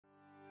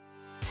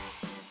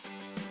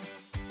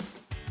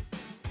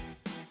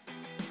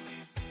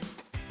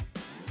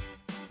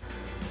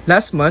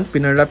Last month,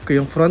 pinarap ko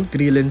yung front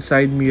grille and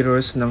side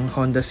mirrors ng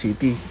Honda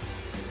City.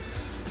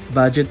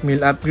 Budget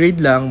meal upgrade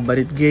lang but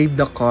it gave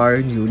the car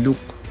new look.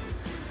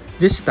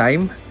 This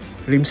time,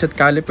 rims at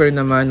caliper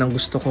naman ang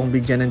gusto kong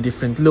bigyan ng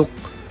different look.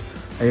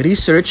 I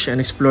researched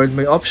and explored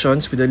my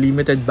options with a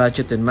limited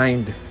budget in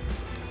mind.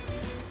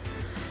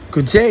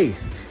 Good day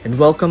and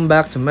welcome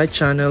back to my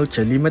channel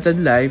Chanlimited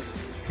Life,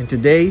 and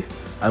today,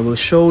 I will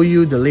show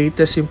you the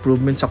latest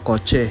improvements sa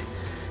kotse.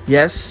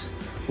 Yes,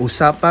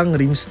 usapang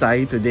rims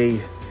tayo today.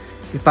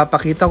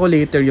 Ipapakita ko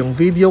later yung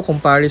video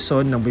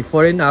comparison ng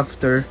before and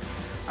after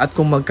at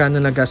kung magkano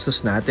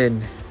nagastos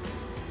natin.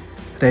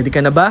 Ready ka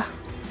na ba?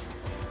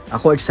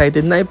 Ako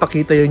excited na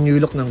ipakita yung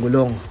new look ng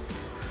gulong.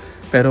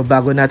 Pero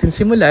bago natin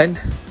simulan,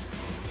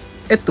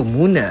 eto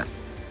muna.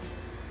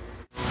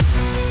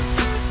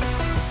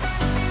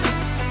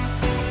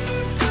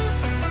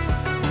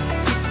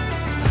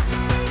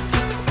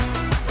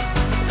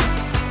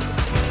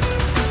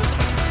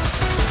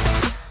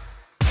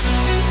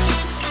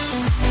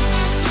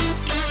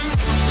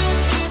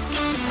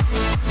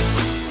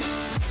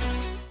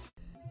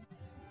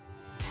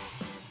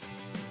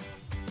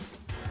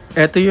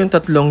 Ito yung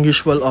tatlong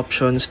usual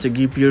options to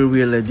give your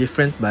wheel a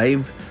different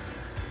vibe.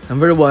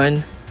 Number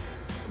 1,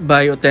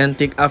 buy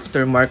authentic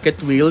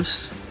aftermarket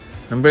wheels.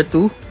 Number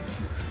 2,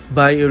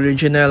 buy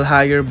original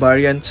higher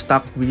variant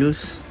stock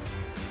wheels.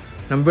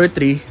 Number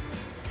 3,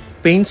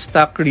 paint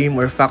stock rim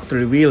or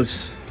factory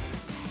wheels.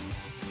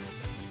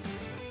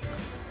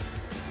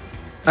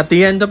 At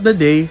the end of the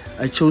day,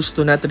 I chose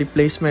to not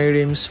replace my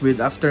rims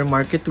with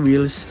aftermarket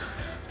wheels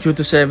due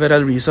to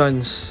several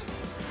reasons.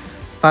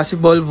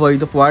 Possible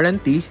void of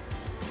warranty.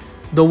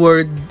 The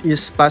word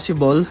is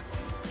possible.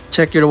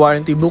 Check your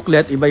warranty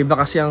booklet. Iba-iba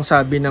kasi ang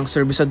sabi ng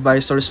service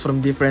advisors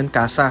from different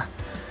kasa.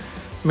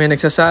 May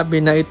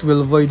nagsasabi na it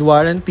will void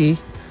warranty,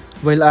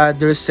 while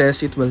others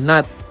says it will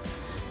not.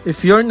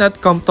 If you're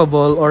not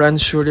comfortable or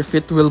unsure if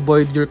it will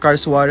void your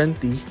car's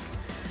warranty,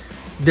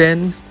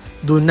 then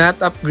do not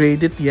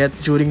upgrade it yet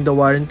during the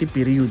warranty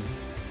period.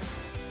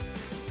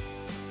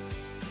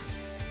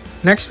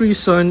 Next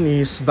reason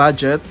is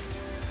budget.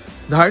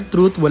 The hard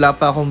truth, wala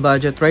pa akong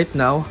budget right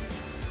now.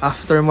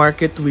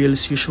 Aftermarket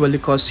wheels usually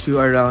cost you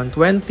around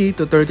 20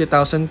 to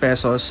 30,000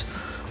 pesos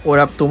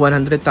or up to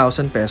 100,000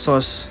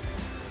 pesos.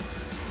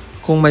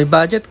 Kung may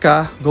budget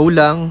ka, go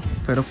lang.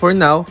 Pero for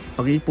now,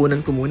 pag-iipunan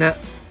ko muna.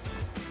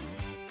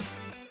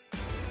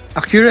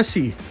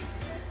 Accuracy.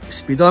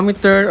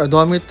 Speedometer,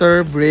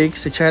 odometer,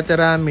 brakes,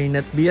 etc. may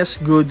not be as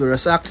good or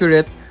as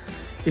accurate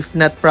if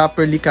not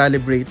properly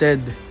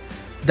calibrated.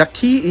 The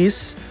key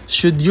is,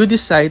 should you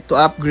decide to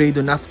upgrade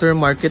on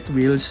aftermarket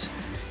wheels,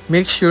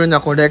 make sure na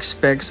correct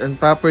specs and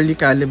properly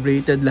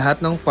calibrated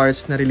lahat ng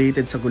parts na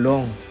related sa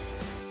gulong.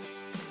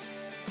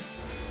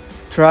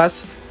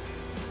 Trust.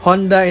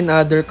 Honda and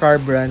other car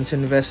brands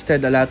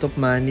invested a lot of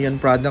money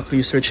on product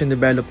research and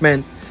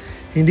development.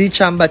 Hindi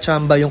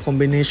tsamba-tsamba yung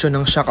combination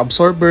ng shock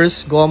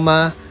absorbers,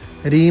 goma,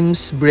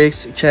 rims,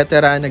 brakes,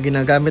 etc. na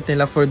ginagamit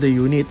nila for the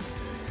unit.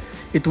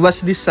 It was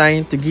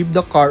designed to give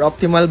the car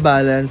optimal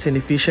balance and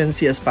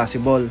efficiency as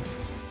possible.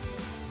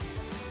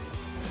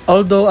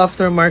 Although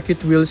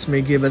aftermarket wheels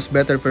may give us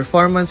better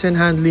performance and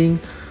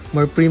handling,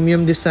 more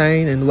premium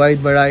design and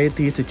wide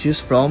variety to choose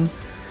from,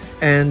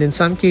 and in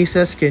some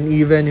cases can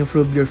even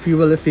improve your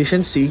fuel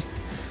efficiency,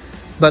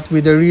 but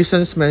with the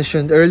reasons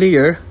mentioned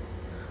earlier,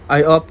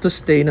 I opt to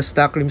stay na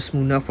stock rims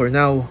muna for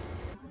now.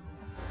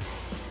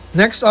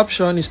 Next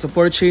option is to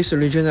purchase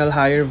original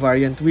higher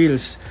variant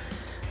wheels.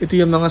 Ito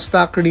yung mga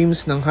stock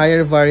rims ng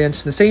higher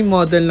variants na same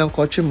model ng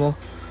kotse mo.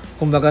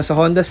 Kumbaga sa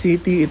Honda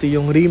City, ito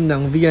yung rim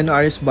ng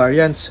VNRS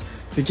variants,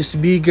 which is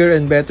bigger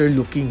and better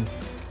looking.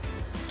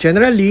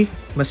 Generally,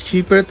 mas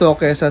cheaper to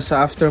kesa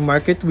sa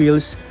aftermarket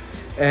wheels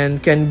and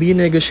can be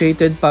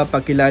negotiated pa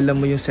pag kilala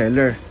mo yung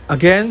seller.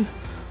 Again,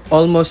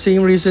 almost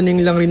same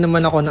reasoning lang rin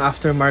naman ako ng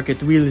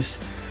aftermarket wheels.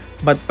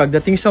 But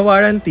pagdating sa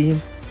warranty,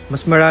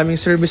 mas maraming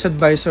service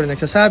advisor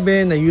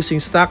nagsasabi na using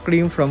stock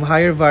rim from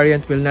higher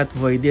variant will not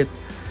void it.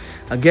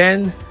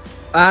 Again,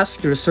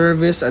 ask your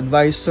service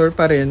advisor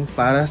pa rin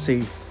para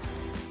safe.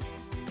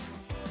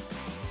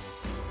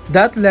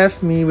 That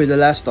left me with the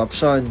last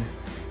option,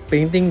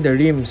 painting the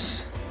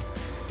rims.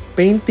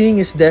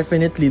 Painting is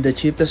definitely the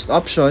cheapest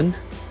option.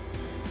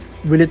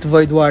 Will it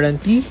void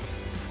warranty?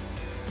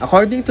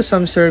 According to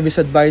some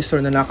service advisor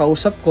na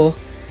nakausap ko,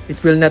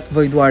 it will not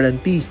void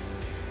warranty.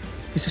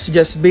 This is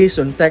just based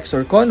on text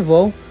or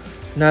convo,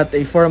 not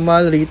a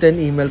formal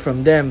written email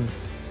from them.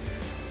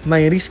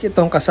 May risk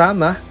itong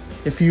kasama.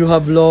 If you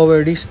have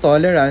lower risk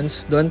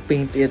tolerance, don't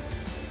paint it.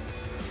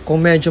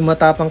 Kung medyo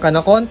matapang ka na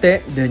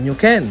konti, then you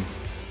can.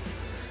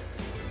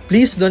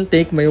 Please don't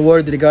take my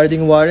word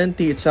regarding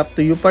warranty, it's up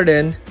to you pa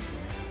rin.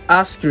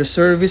 Ask your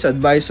service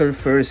advisor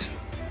first.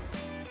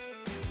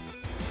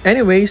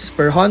 Anyways,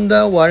 per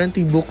Honda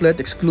Warranty Booklet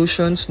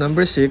Exclusions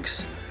number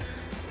 6,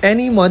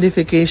 any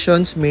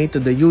modifications made to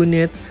the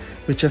unit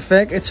which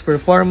affect its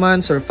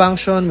performance or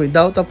function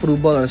without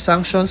approval or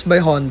sanctions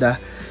by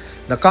Honda,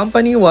 the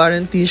company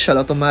warranty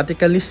shall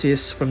automatically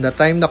cease from the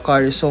time the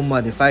car is so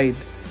modified.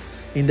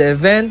 In the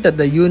event that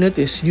the unit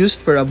is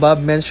used for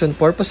above-mentioned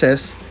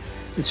purposes,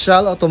 it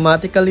shall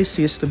automatically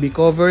cease to be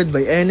covered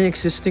by any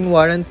existing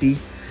warranty,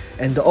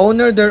 and the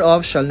owner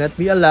thereof shall not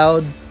be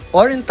allowed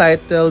or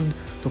entitled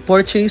to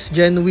purchase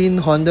genuine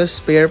Honda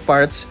spare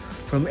parts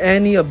from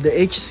any of the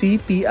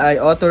HCPI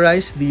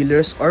authorized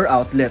dealers or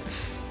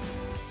outlets.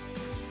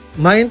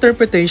 My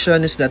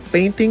interpretation is that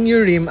painting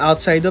your rim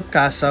outside of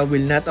casa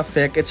will not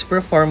affect its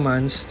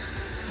performance,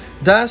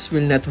 thus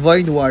will not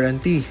void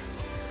warranty.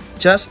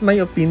 Just my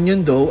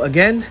opinion though,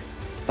 again,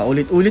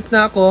 paulit-ulit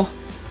na ako,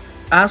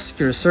 ask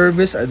your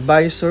service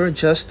advisor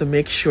just to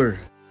make sure.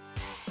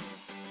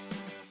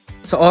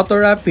 Sa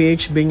Autorap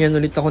PHB niyan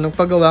ulit ako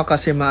nagpagawa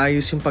kasi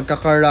maayos yung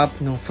pagkaka-wrap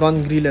ng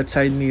front grille at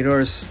side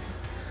mirrors.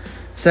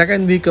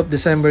 Second week of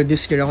December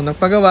this year ako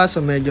nagpagawa,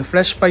 so medyo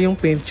fresh pa yung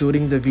paint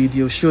during the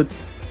video shoot.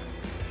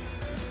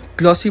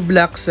 Glossy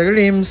black sa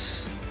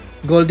rims,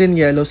 golden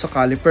yellow sa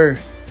caliper.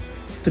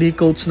 3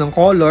 coats ng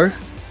color,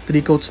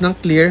 3 coats ng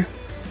clear,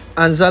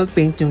 Anzal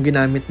paint yung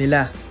ginamit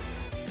nila.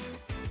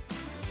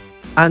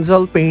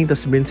 Anzal paint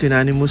has been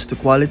synonymous to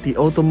quality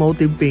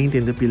automotive paint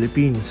in the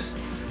Philippines.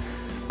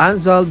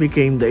 Anzal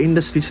became the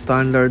industry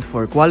standard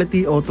for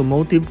quality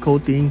automotive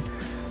coating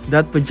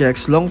that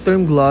projects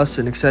long-term gloss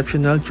and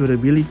exceptional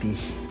durability.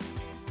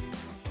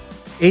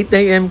 8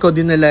 AM ko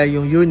dinala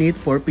yung unit,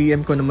 4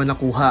 PM ko naman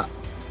nakuha.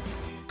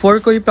 For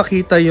ko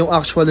ipakita yung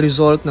actual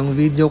result ng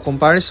video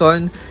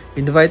comparison,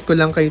 invite ko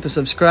lang kayo to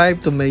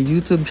subscribe to my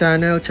YouTube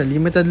channel,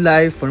 Chanlimited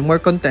Live, for more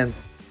content.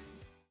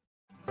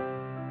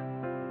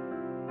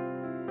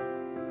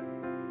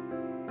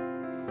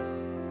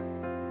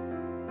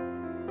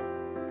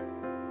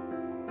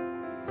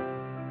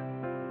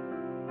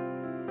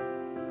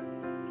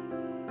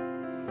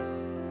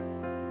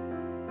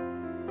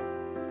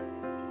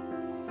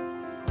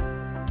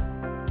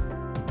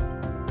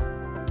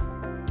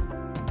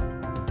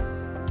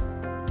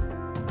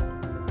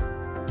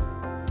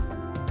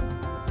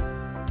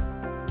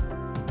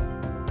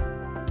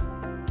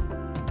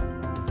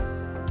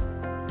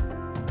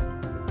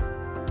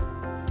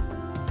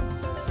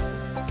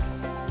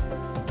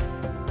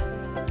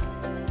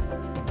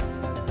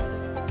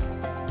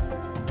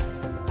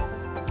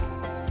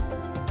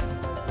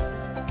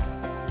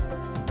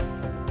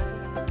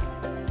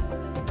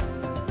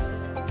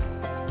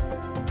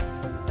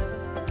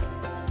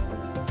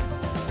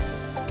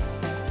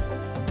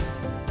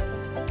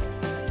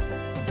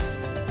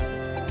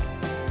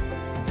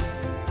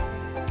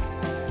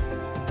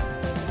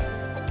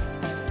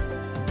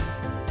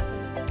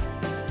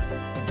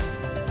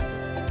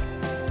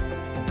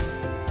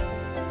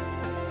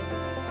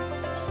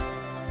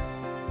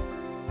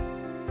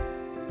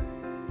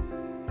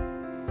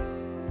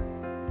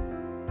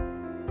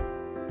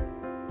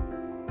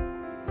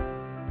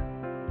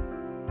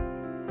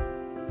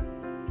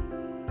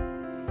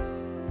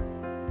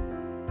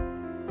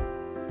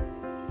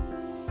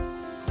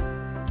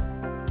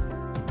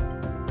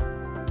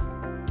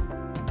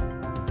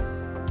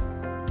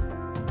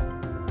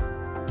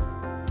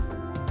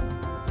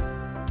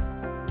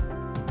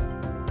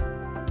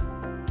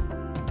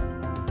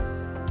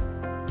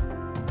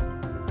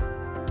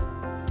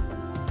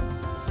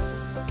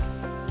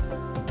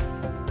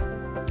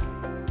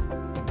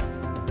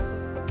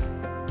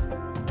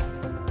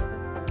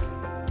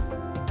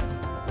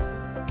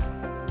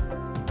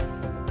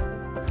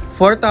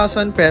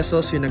 ₱4,000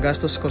 pesos yung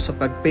nagastos ko sa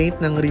pagpaint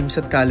ng rims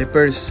at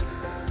calipers.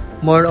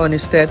 More on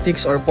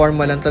aesthetics or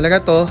forma lang talaga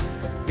to,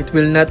 it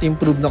will not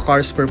improve the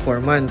car's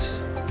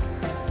performance.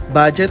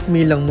 Budget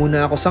meal lang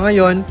muna ako sa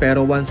ngayon, pero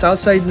once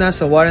outside na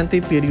sa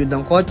warranty period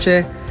ng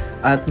kotse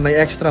at may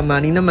extra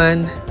money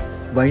naman,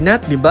 why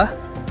not, diba?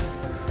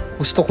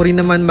 Gusto ko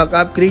rin naman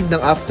mag-upgrade ng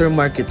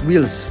aftermarket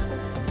wheels.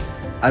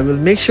 I will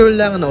make sure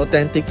lang na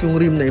authentic yung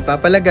rim na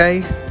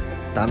ipapalagay,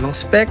 tamang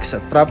specs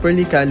at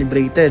properly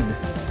calibrated.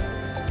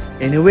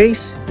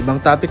 Anyways, ibang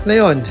topic na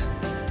yon.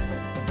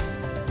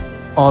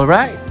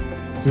 Alright,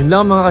 yun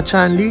lang mga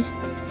ka-Chanli.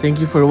 Thank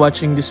you for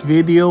watching this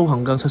video.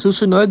 Hanggang sa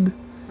susunod,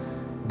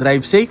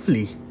 drive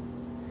safely.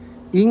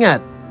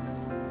 Ingat!